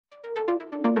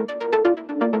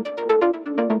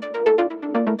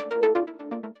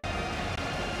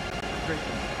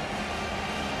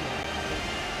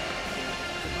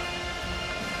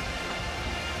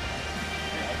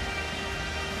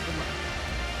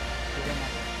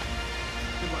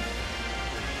Good luck.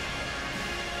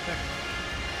 Second.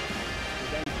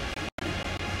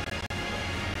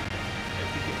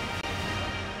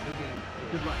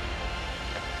 Good luck.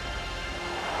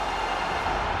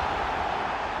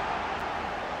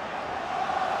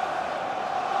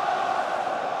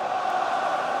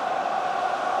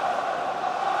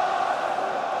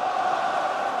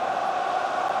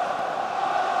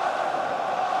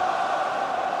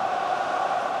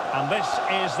 And this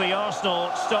is the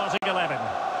Arsenal starting 11.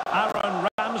 Aaron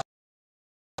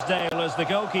Ramsdale is the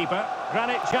goalkeeper.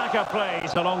 Granit Xhaka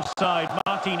plays alongside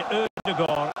Martin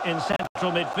Odegaard in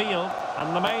central midfield.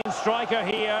 And the main striker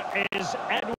here is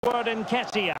Edward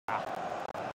Nketiah.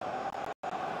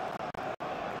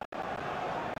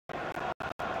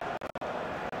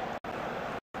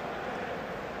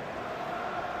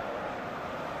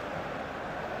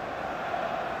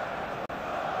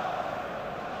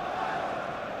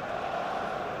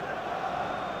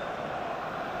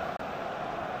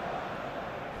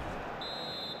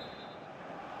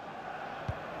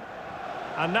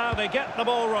 And now they get the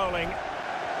ball rolling.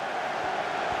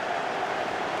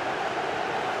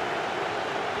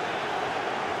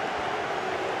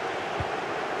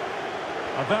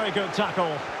 A very good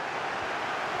tackle.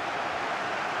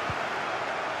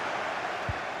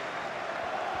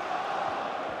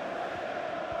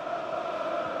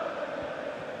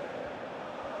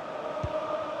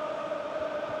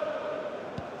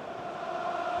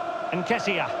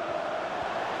 Nketiah.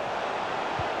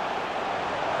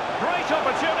 Great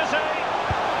opportunity.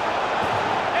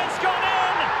 It's gone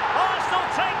in. Arsenal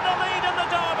take the lead in the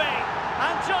derby.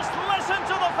 And just listen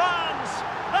to the fans.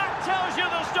 That tells you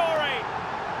the story.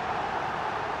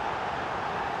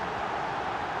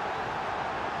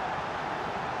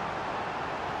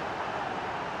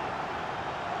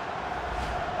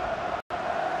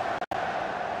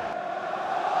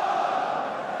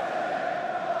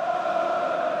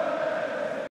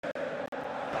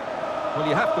 Well,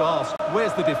 you have to ask,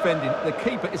 where's the defending? The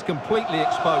keeper is completely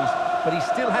exposed, but he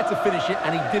still had to finish it,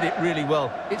 and he did it really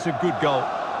well. It's a good goal.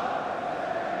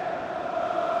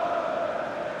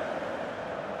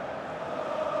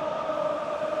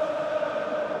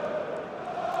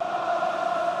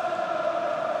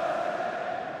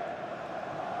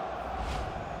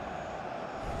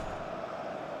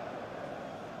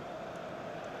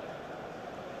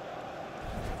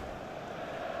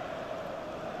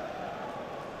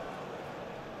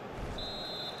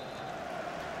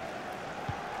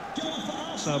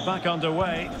 So back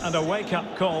underway, and a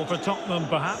wake-up call for Tottenham,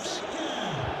 perhaps.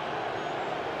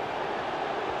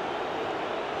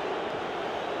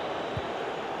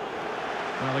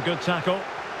 Well, a good tackle.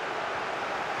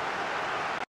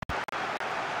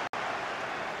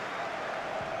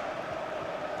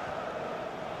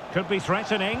 Could be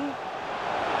threatening.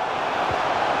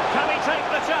 Can he take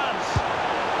the chance?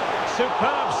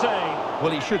 Superb save.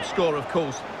 Well, he should score, of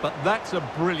course, but that's a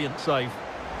brilliant save.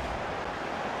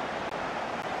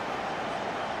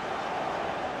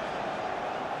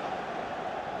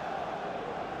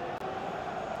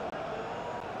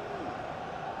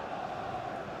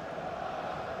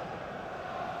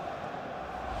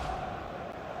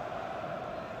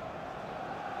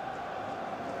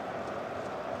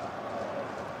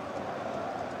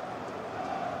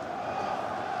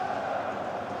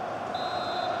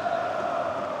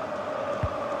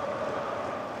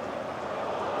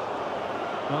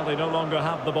 Well, they no longer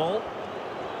have the ball.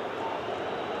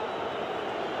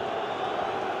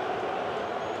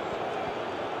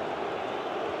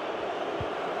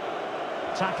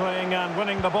 Tackling and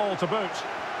winning the ball to boot.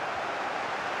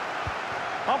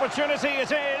 Opportunity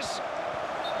it is.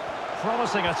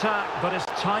 Promising attack, but his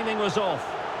timing was off.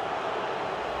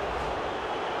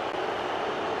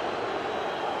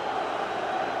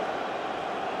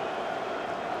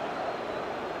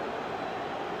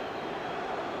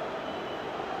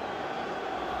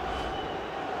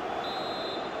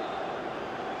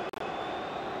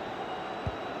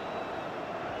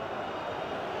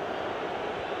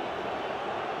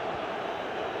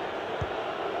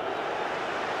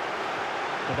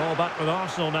 The ball back with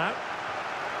Arsenal now.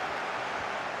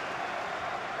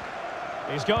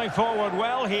 He's going forward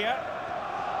well here.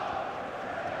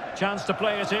 Chance to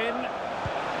play it in.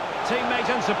 Teammate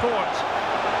and support.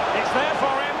 It's there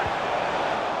for him.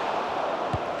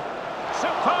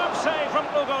 Superb save from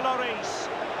Hugo Lloris.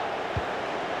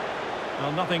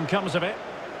 Well, nothing comes of it.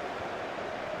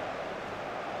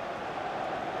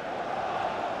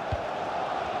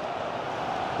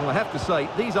 Well, I have to say,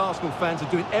 these Arsenal fans are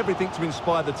doing everything to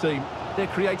inspire the team. They're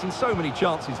creating so many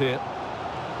chances here.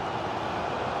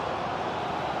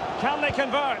 Can they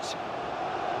convert?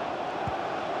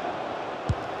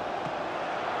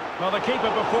 Well, the keeper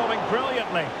performing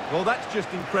brilliantly. Well, that's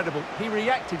just incredible. He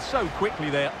reacted so quickly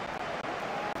there.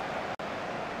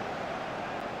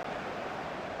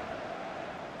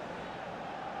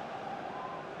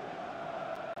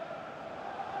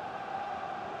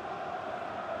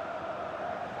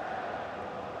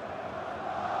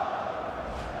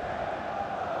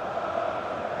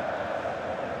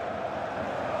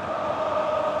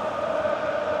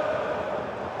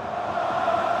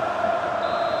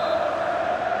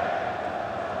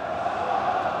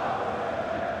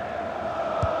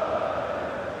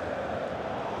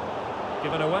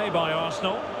 Given away by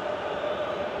Arsenal.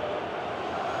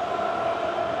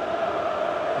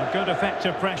 A good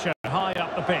effective pressure high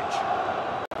up the pitch.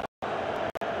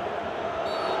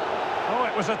 Oh,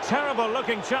 it was a terrible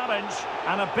looking challenge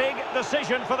and a big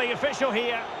decision for the official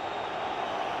here.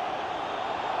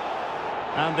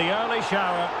 And the early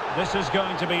shower, this is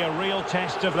going to be a real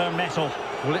test of their mettle.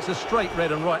 Well, it's a straight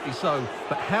red and rightly so,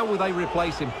 but how will they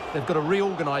replace him? They've got to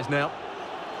reorganise now.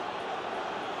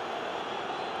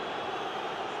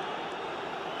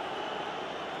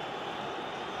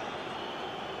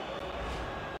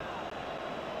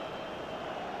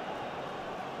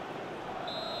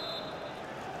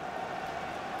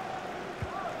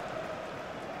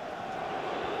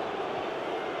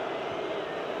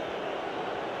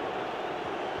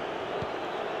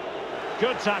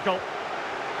 Good tackle.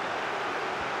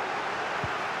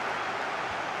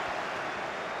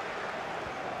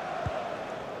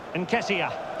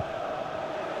 Nketiah.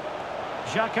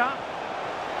 Xhaka.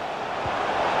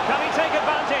 Can he take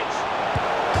advantage?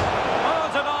 Oh,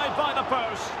 denied by the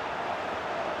post.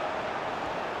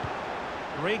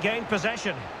 Regained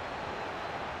possession.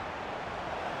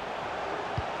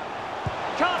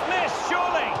 Can't miss,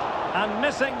 surely. And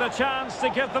missing the chance to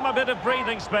give them a bit of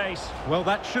breathing space. Well,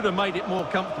 that should have made it more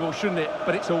comfortable, shouldn't it?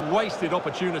 But it's a wasted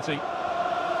opportunity.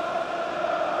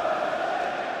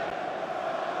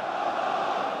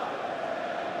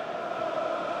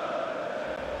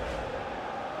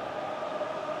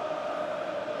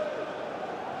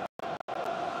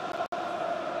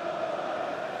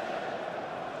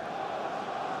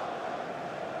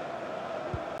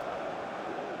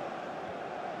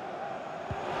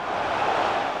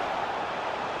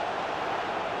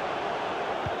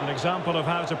 An example of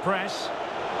how to press.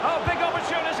 Oh, big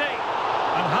opportunity!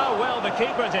 And how well the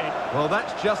keeper did. Well,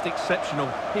 that's just exceptional.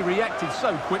 He reacted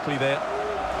so quickly there.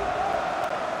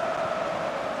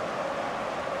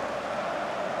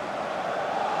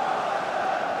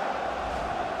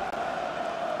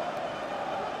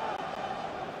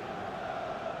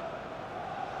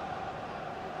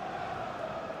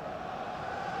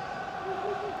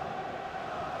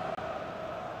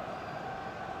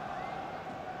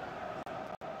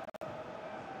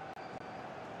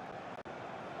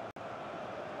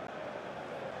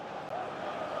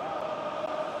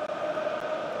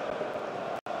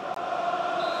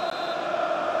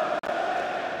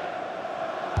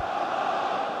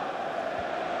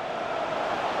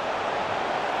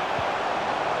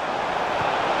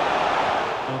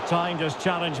 Timed his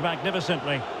challenge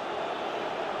magnificently.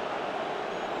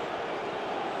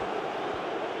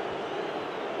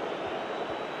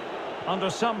 Under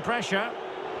some pressure.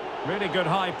 Really good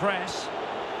high press.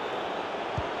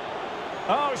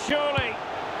 Oh, surely.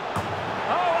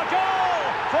 Oh, a goal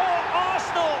for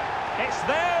Arsenal. It's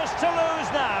theirs to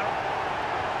lose now.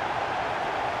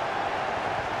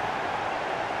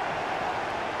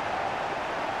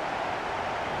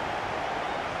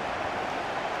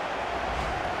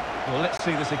 Well, let's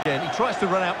see this again. He tries to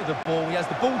run out with the ball. He has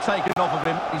the ball taken off of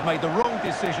him. He's made the wrong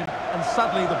decision, and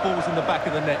suddenly the ball's in the back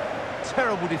of the net.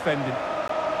 Terrible defending.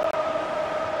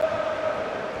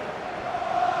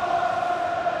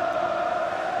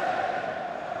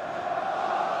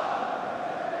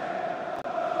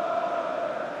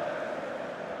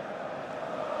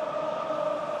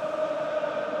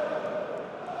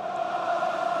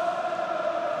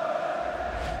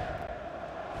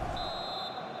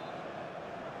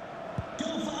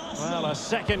 Well, a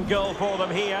second goal for them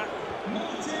here.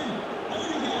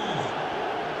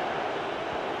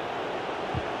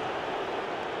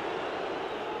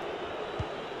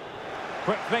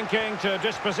 Quick thinking to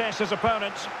dispossess his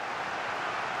opponent.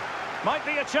 Might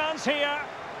be a chance here.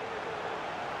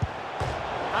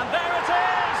 And there it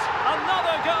is!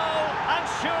 Another goal! And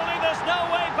surely there's no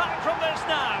way back from this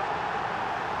now.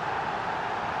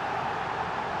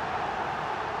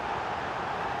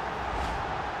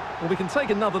 Well, we can take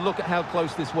another look at how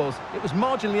close this was. It was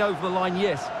marginally over the line,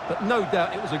 yes, but no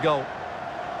doubt it was a goal.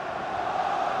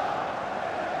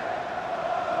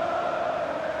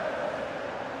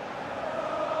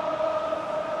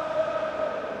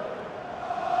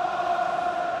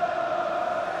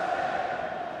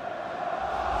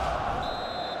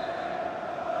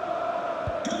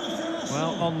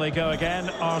 On they go again.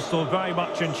 Arsenal very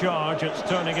much in charge. It's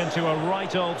turning into a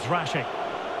right old thrashing.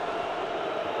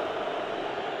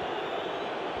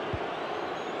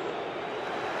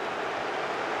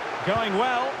 Going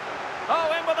well.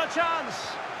 Oh, in with a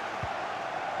chance.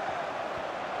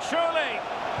 Surely.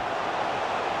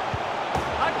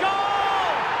 A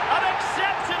goal! An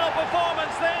exceptional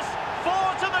performance this. 4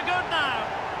 to the good now.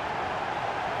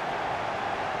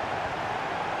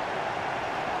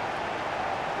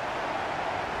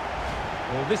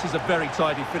 Well, this is a very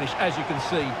tidy finish, as you can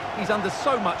see. He's under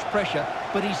so much pressure,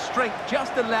 but his strength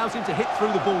just allows him to hit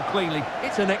through the ball cleanly.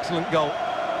 It's an excellent goal.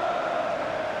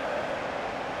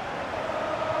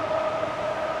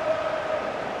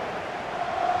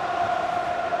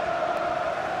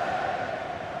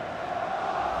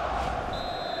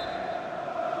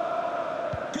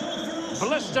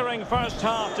 Blistering first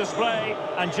half display,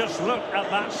 and just look at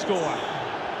that score.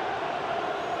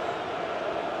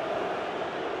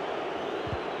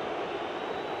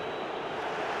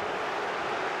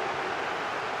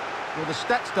 Well, the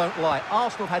stats don't lie.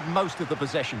 Arsenal had most of the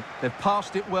possession. They've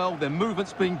passed it well, their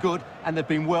movement's been good, and they've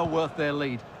been well worth their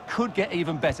lead. Could get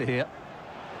even better here.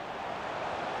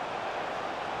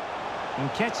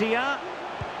 Nketiah.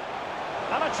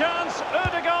 And a chance,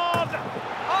 Ødegaard.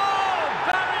 Oh,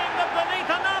 burying them beneath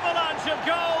an avalanche of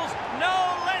goals.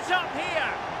 No let up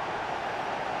here.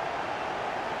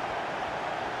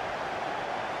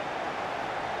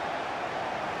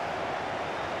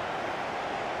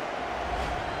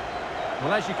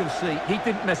 Well, as you can see, he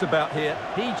didn't mess about here.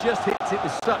 He just hits it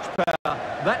with such power.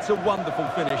 That's a wonderful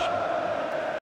finish.